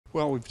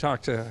Well, we've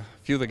talked to a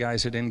few of the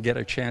guys that didn't get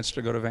a chance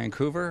to go to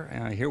Vancouver.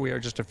 Here we are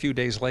just a few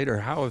days later.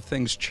 How have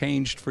things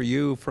changed for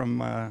you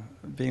from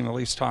being the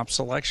Leafs' top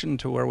selection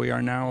to where we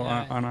are now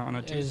on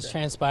a Tuesday? It's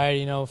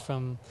transpired,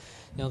 from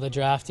the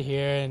draft to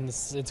here, and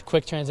it's a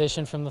quick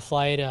transition from the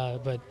flight,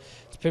 but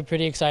it's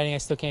pretty exciting. I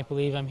still can't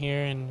believe I'm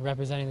here and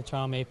representing the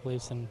Toronto Maple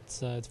Leafs, and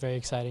it's a very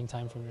exciting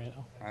time for me right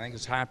now. I think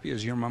as happy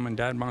as your mom and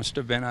dad must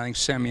have been. I think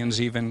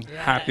Semyon's even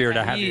happier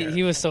to have you.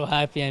 He was so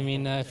happy. I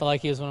mean, I felt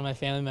like he was one of my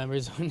family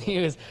members when he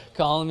was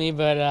calling me,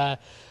 but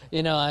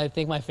I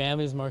think my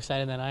family is more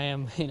excited than I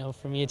am.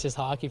 For me, it's just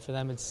hockey. For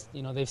them, it's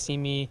they've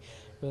seen me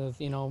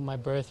with my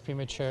birth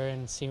premature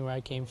and seeing where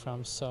I came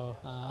from. So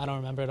I don't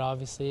remember it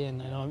obviously,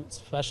 and I know it's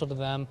special to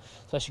them,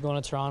 especially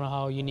going to Toronto,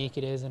 how unique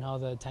it is and how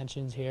the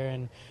attention's here,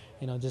 and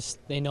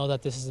just they know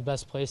that this is the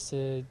best place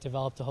to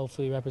develop to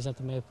hopefully represent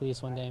the Maple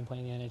Leafs one day and play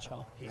in the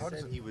NHL. He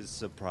said he was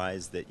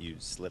surprised that you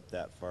slipped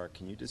that far.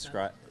 Can you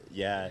describe?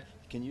 Yeah,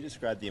 can you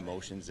describe the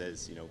emotions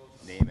as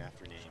name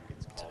after name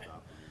gets called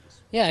up?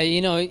 Yeah,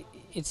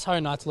 it's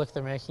hard not to look at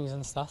the rankings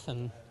and stuff,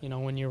 and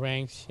when you're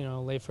ranked,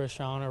 late first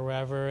round or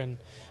wherever, and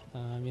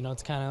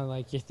it's kind of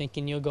like you're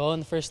thinking you'll go on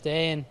the first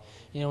day, and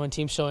when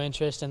teams show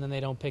interest and then they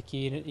don't pick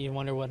you, you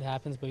wonder what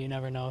happens, but you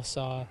never know.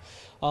 So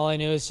all I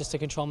knew is just to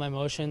control my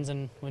emotions,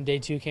 and when day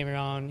 2 came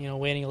around,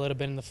 waiting a little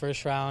bit in the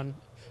first round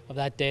of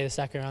that day, the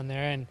second round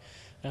there, and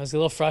it was a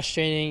little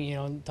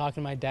frustrating, talking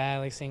to my dad,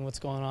 like saying what's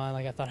going on,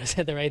 like I thought I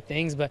said the right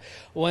things, but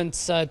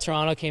once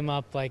Toronto came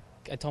up, like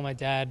I told my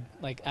dad,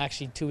 like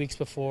actually 2 weeks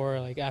before,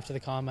 like after the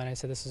combine, I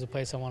said this is a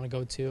place I want to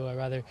go to. I'd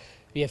rather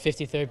be a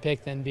 53rd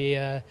pick than be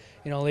a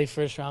late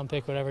first round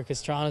pick, whatever,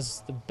 because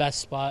Toronto's the best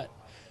spot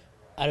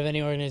out of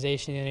any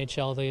organization in the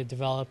NHL to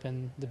develop,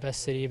 and the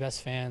best city,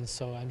 best fans.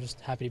 So I'm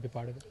just happy to be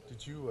part of it.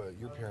 Did you?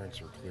 Your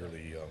parents are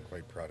clearly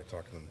quite proud of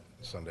talking to them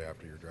Sunday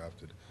after you're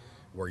drafted,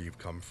 where you've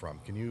come from.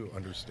 Can you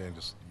understand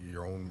just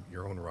your own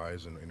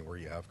rise and where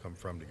you have come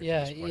from to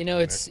get to this point?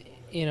 It's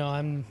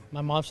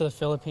my mom's from the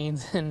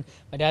Philippines and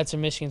my dad's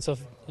from Michigan, so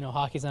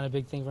hockey's not a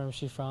big thing where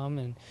she's from,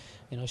 and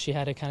she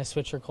had to kind of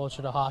switch her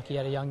culture to hockey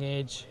at a young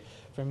age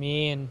for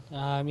me, and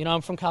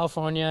I'm from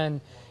California, and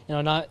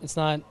it's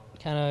not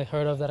kind of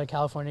heard of that a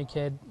California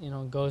kid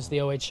goes to the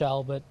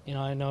OHL, but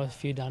I know a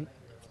few done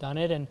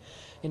it, and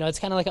it's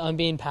kind of like an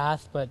unbeaten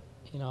path, but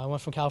I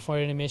went from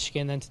California to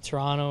Michigan, then to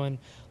Toronto, and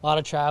a lot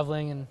of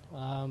traveling.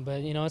 And but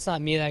it's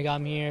not me that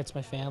got me here; it's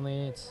my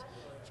family. It's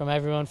from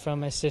everyone,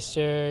 from my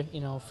sister,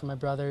 from my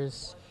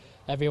brothers,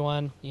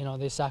 everyone.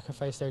 They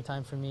sacrificed their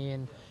time for me,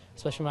 and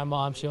especially my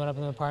mom. She went up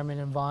in an apartment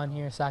in Vaughan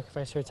here,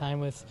 sacrificed her time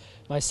with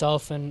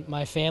myself and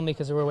my family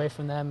because we were away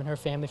from them, and her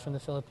family from the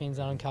Philippines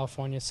out in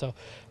California. So,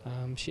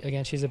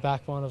 she's a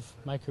backbone of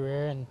my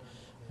career, and.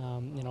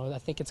 I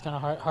think it's kind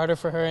of harder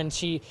for her, and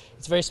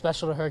it's very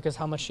special to her because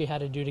how much she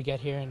had to do to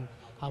get here and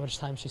how much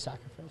time she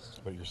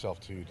sacrificed. But yourself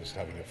too, just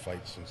having to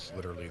fight since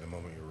literally the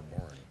moment you were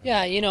born.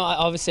 Yeah,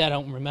 obviously I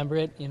don't remember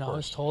it. I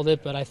was told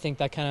it, but I think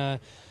that kind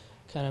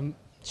of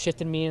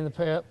shifted me in the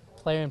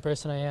player and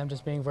person I am,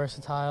 just being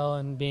versatile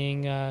and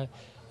being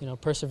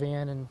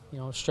persevering and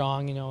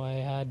strong.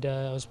 I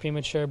was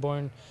premature,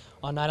 born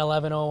on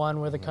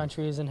 9/11/01, where the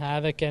country is in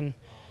havoc, and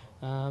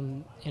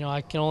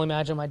I can only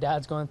imagine my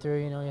dad's going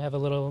through. You have a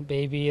little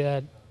baby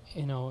that,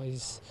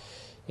 is,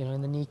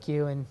 in the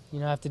NICU, and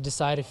have to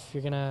decide if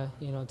you're gonna,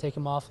 take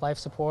him off life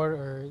support,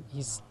 or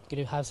he's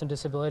gonna have some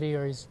disability,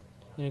 or he's,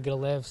 gonna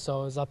live.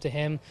 So it's up to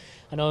him.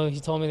 I know he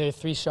told me there are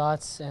 3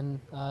 shots, and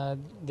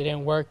they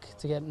didn't work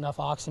to get enough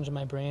oxygen in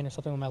my brain or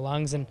something with my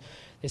lungs, and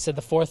they said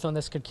the 4th one,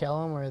 this could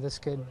kill him, or this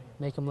could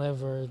make him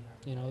live, or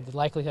the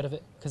likelihood of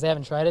it, because they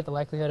haven't tried it, the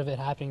likelihood of it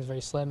happening is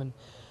very slim, and.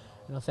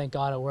 Thank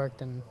God it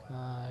worked, and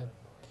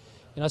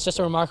it's just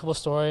a remarkable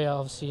story.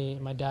 Obviously,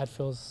 my dad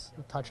feels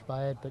touched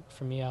by it, but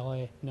for me, all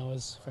I know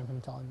is from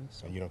him telling me.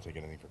 So. And you don't take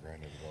anything for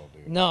granted at all, do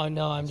you?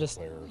 No,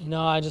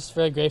 I'm just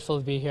very grateful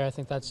to be here. I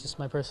think that's just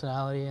my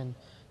personality and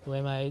the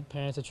way my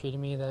parents have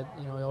treated me. That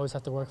you always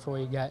have to work for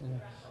what you get,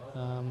 and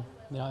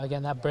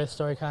again, that birth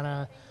story kind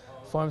of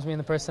forms me in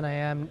the person I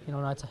am.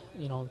 Not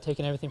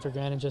taking everything for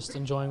granted, just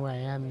enjoying where I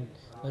am and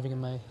living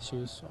in my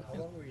shoes. So. How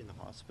long were you in the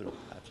hospital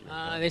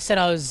after They said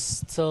I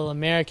was till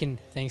American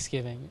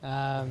Thanksgiving.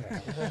 Yeah,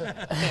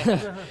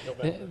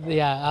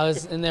 I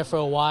was in there for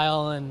a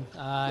while, and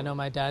I know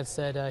my dad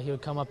said he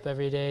would come up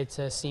every day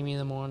to see me in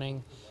the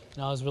morning.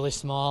 I was really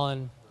small,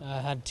 and I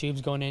had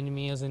tubes going into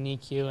me. I was in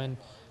NICU, and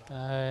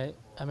I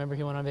remember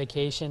he went on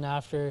vacation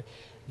after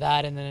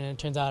that, and then it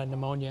turns out I had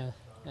pneumonia.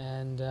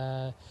 And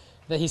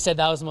that he said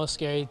that was the most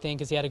scary thing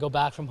because he had to go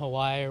back from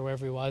Hawaii or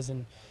wherever he was,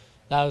 and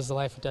that was the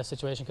life or death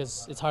situation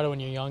because it's harder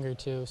when you're younger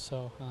too.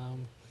 So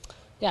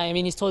yeah, I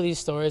mean, he's told these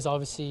stories.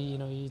 Obviously,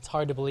 it's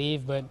hard to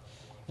believe, but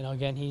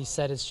again, he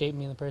said it's shaped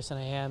me in the person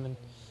I am, and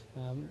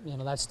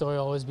that story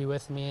will always be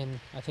with me. And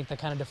I think that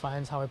kind of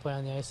defines how I play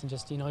on the ice. And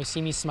just you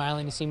see me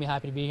smiling, you see me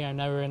happy to be here. I'm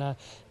never in a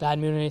bad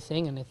mood or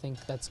anything, and I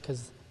think that's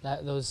because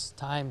those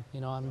time.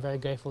 I'm very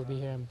grateful to be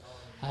here. I'm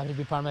happy to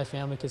be part of my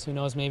family because who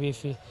knows, maybe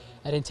if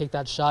I didn't take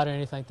that shot or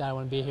anything like that, I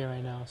wouldn't be here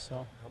right now.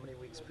 So. How many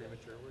weeks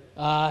premature were you?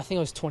 I think it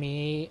was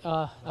 28.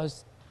 I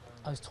was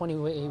I was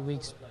 28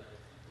 weeks.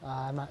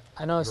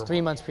 I know it's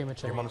 3 months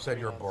premature. Your mom said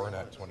you were born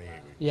at 28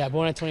 weeks. Yeah,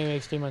 born at 28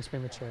 weeks, 3 months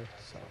premature.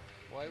 So.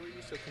 Why were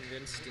you so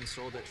convinced and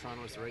sold that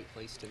Toronto was the right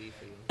place to be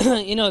for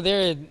you?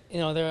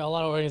 There are a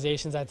lot of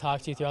organizations I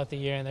talk to throughout the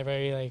year, and they're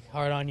very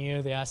hard on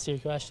you. They ask you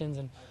questions,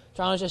 and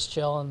Toronto's just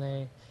chill, and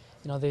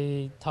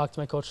they talk to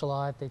my coach a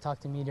lot. They talk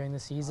to me during the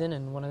season,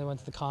 and when I went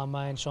to the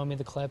combine, showing me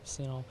the clips,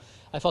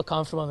 I felt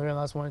comfortable in the room.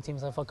 That was one of the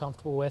teams I felt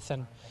comfortable with,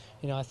 and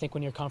I think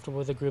when you're comfortable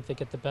with a group, they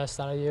get the best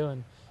out of you,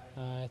 and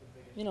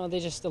they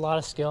just a lot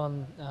of skill,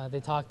 and they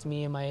talk to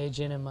me and my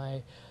agent and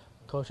my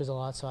coaches a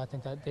lot, so I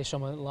think that they show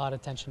a lot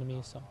of attention to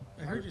me. So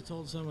I heard you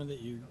told someone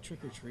that you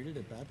trick-or-treated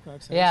at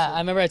Babcock's house. Yeah, I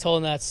remember I told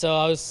him that.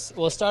 So it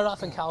started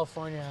off in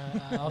California.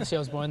 Obviously, I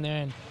was born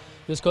there, and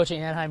he was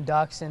coaching Anaheim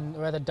Ducks, and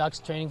we're at the Ducks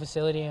training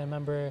facility. And I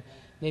remember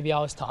maybe I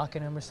was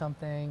talking to him or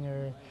something,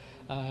 or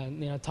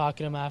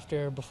talking to him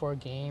after or before a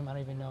game. I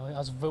don't even know. I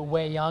was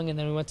way young, and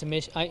then we went to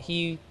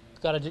he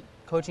got a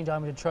coaching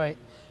job in Detroit,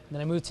 and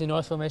then I moved to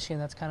Northville, Michigan.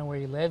 That's kind of where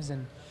he lives,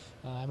 and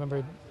I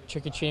remember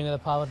trick-or-treating with a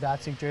Pavel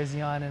Datsyuk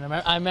jersey on, and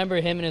I remember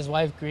him and his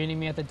wife greeting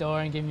me at the door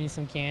and giving me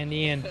some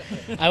candy, and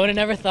I would have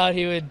never thought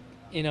he would,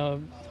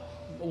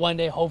 one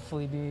day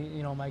hopefully be,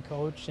 my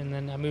coach. And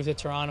then I moved to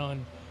Toronto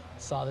and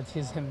saw that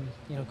he's him,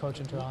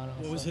 coaching Toronto.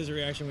 What was his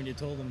reaction when you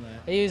told him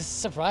that? He was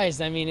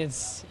surprised. I mean, I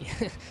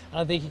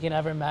don't think he can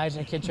ever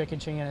imagine a kid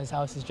trick-or-treating at his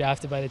house is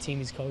drafted by the team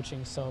he's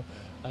coaching. So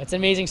it's an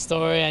amazing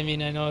story. I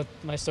mean, I know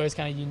my story's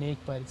kind of unique,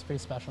 but it's pretty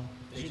special.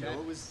 Did you know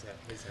it was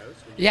his house?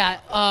 Yeah,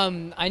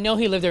 I know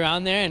he lived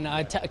around there, and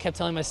I kept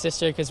telling my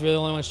sister, because we were the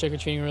only ones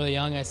trick-or-treating really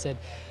young, I said,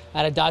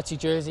 I had a Datsyuk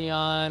jersey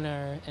on,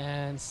 I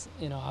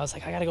was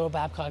like, I gotta go to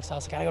Babcock's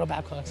house.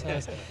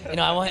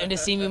 I want him to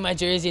see me in my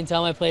jersey and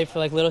tell him I played for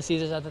Little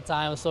Caesars at the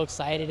time. I was so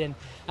excited, and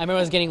I remember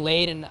I was getting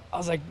late, and I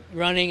was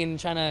running and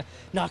trying to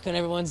knock on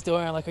everyone's door.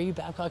 I'm like, are you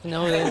Babcock?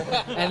 No.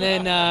 and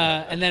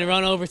then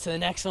run over to the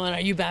next one. Are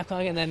you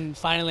Babcock? And then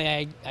finally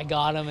I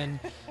got him, and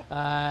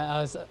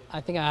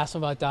I think I asked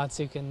him about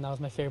Datsyuk, and that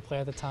was my favorite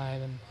player at the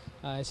time.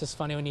 And it's just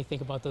funny when you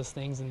think about those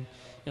things, and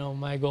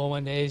my goal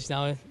one day is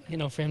now,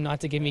 for him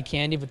not to give me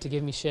candy, but to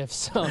give me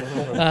shifts. So,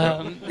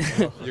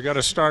 You got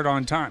to start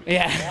on time.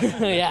 Yeah,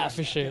 yeah,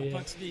 for sure. Yeah.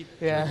 Is he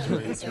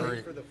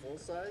for the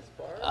full-size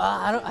bar?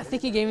 I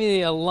think he gave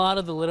me a lot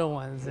of the little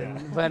ones,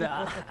 but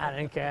I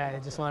didn't care. I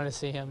just wanted to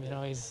see him.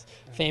 He's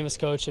a famous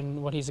coach,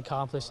 and what he's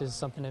accomplished is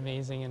something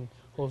amazing, and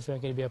hopefully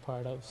I'm going to be a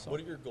part of. So. What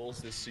are your goals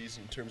this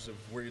season in terms of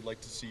where you'd like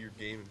to see your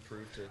game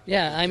improve to?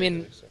 Yeah, I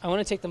mean, I want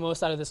to take the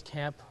most out of this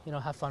camp,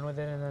 have fun with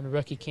it, and then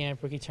rookie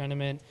camp, rookie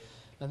tournament,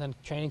 and then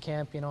training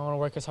camp, I want to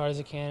work as hard as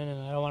I can,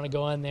 and I don't want to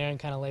go in there and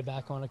kind of lay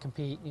back. I want to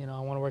compete. I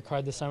want to work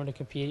hard this summer to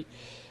compete.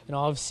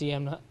 Obviously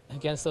I'm not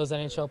against those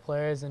NHL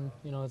players, and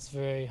it's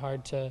very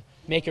hard to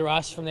make a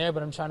roster from there,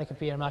 but I'm trying to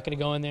compete. I'm not going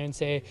to go in there and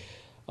say,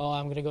 oh,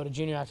 I'm going to go to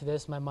junior after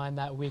this. My mind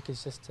that week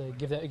is just to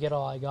get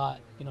all I got.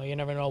 You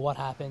never know what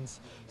happens.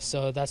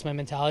 So that's my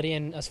mentality.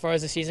 And as far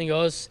as the season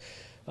goes,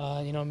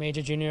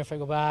 major, junior, if I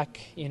go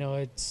back,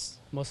 it's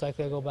most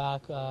likely I'll go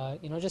back.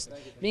 Just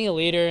being a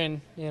leader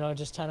and,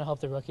 just trying to help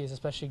the rookies,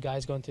 especially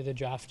guys going through the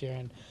draft year.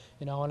 And,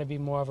 I want to be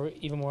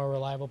even more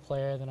reliable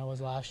player than I was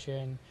last year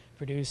and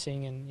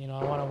producing. And,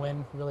 I want to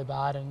win really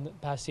bad. And the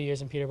past 2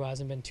 years in Peterborough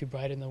hasn't been too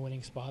bright in the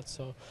winning spots.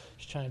 So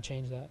just trying to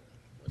change that.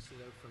 What stood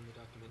out from the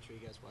documentary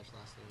you guys watched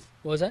last night?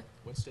 What was that?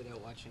 What stood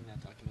out watching that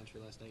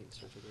documentary last night in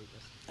Search of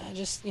Greatness?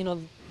 Just,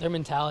 their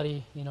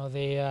mentality.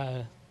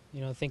 They,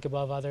 think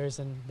above others,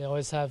 and they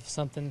always have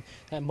something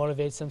that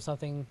motivates them,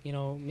 something,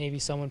 maybe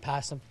someone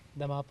passed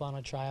them up on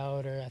a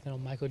tryout, or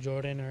Michael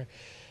Jordan, or,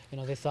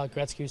 they thought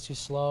Gretzky was too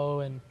slow,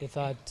 and they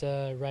thought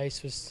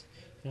Rice was,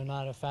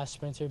 not a fast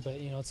sprinter, but,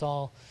 it's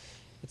all,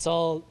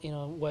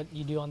 what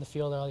you do on the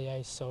field or on the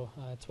ice, so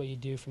it's what you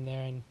do from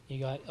there, and you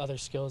got other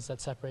skills that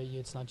separate you.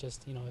 It's not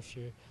just, if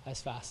you're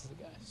as fast as a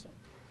guy, so.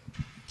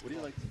 What do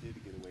you like to do to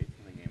get away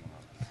from the game a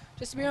lot?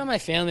 Just to be around my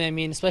family. I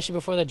mean, especially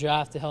before the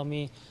draft, to help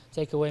me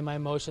take away my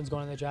emotions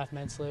going to the draft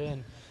mentally.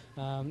 And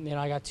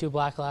I got 2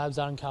 black labs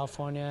out in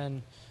California,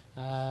 and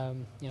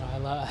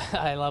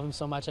I love them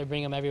so much. I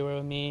bring them everywhere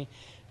with me.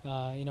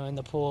 In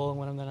the pool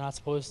when they're not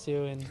supposed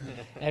to, and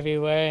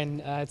everywhere.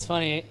 And it's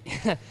funny.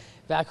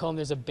 Back home,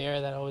 there's a bear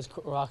that always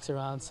walks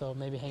around, so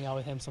maybe hang out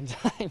with him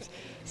sometimes.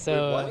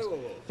 So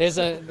Wait, there's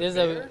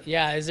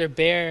a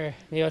bear.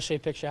 Maybe I'll show you a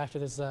picture after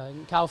this.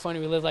 In California,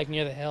 we live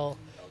near the hill,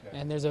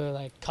 and there's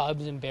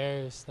cubs and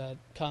bears that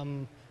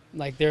come.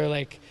 I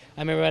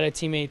remember I had a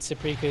teammate,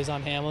 Saprika, who's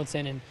on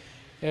Hamilton, and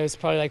it was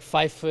probably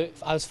 5 foot.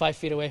 I was 5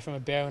 feet away from a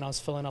bear when I was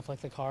filling up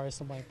the car or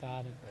something like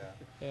that. And,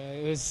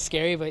 it was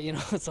scary, but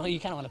it's all, you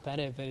kind of want to pet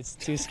it, but it's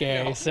too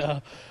scary.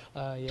 So,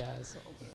 So.